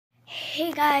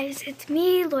Hey guys, it's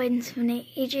me, Lloyd and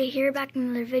AJ here, back in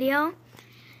another video.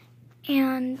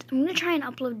 And I'm gonna try and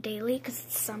upload daily because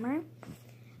it's summer.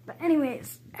 But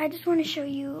anyways, I just want to show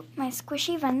you my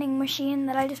squishy vending machine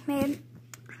that I just made.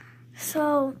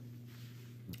 So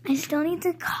I still need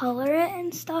to color it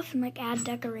and stuff and like add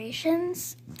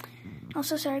decorations.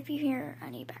 Also, sorry if you hear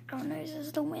any background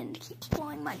noises. The wind keeps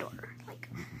blowing my door.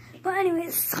 But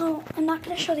anyways, so I'm not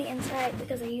gonna show the inside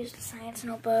because I used a science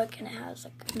notebook and it has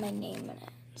like my name in it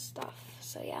and stuff.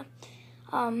 So yeah.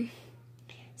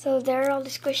 So there are all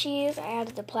the squishies. I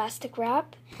added the plastic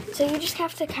wrap. So you just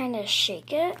have to kind of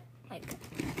shake it, like.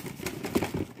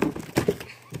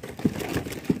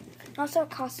 Also, it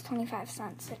costs 25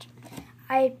 cents. Which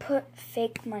I put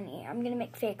fake money. I'm gonna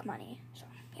make fake money. So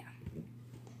yeah.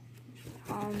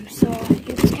 So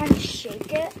you just kind of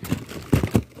shake it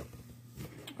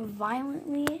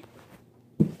violently.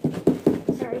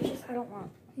 Sorry, just I don't want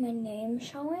my name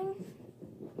showing.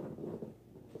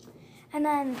 And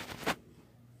then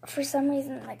for some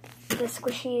reason, like the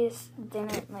squishies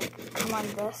didn't like come on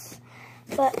this,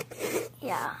 but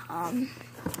yeah,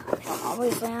 they don't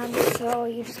always land. So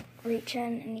you just reach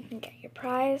in and you can get your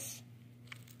prize.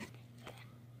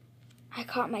 I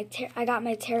got my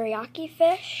teriyaki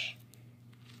fish,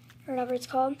 or whatever it's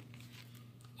called.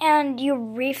 And you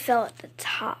refill at the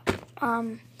top,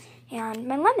 and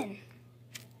my lemon.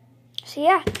 So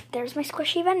yeah, there's my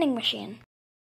squishy vending machine.